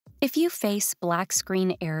If you face black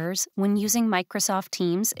screen errors when using Microsoft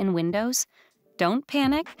Teams in Windows, don't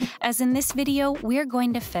panic, as in this video, we're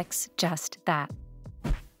going to fix just that.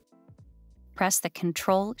 Press the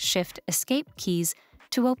Ctrl-Shift-Escape keys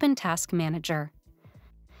to open Task Manager.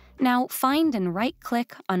 Now find and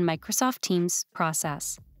right-click on Microsoft Teams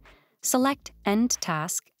Process. Select End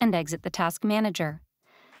Task and exit the Task Manager.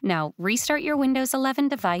 Now restart your Windows 11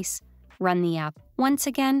 device, run the app once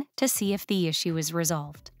again to see if the issue is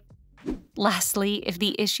resolved. Lastly, if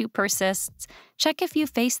the issue persists, check if you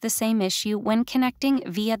face the same issue when connecting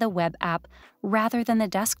via the web app rather than the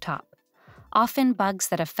desktop. Often bugs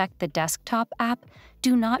that affect the desktop app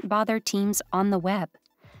do not bother Teams on the web.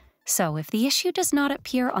 So if the issue does not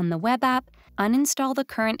appear on the web app, uninstall the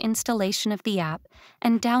current installation of the app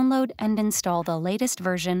and download and install the latest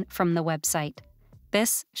version from the website.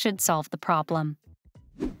 This should solve the problem.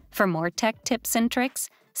 For more tech tips and tricks,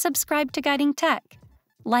 subscribe to Guiding Tech.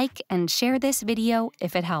 Like and share this video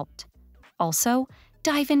if it helped. Also,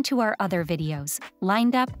 dive into our other videos,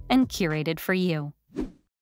 lined up and curated for you.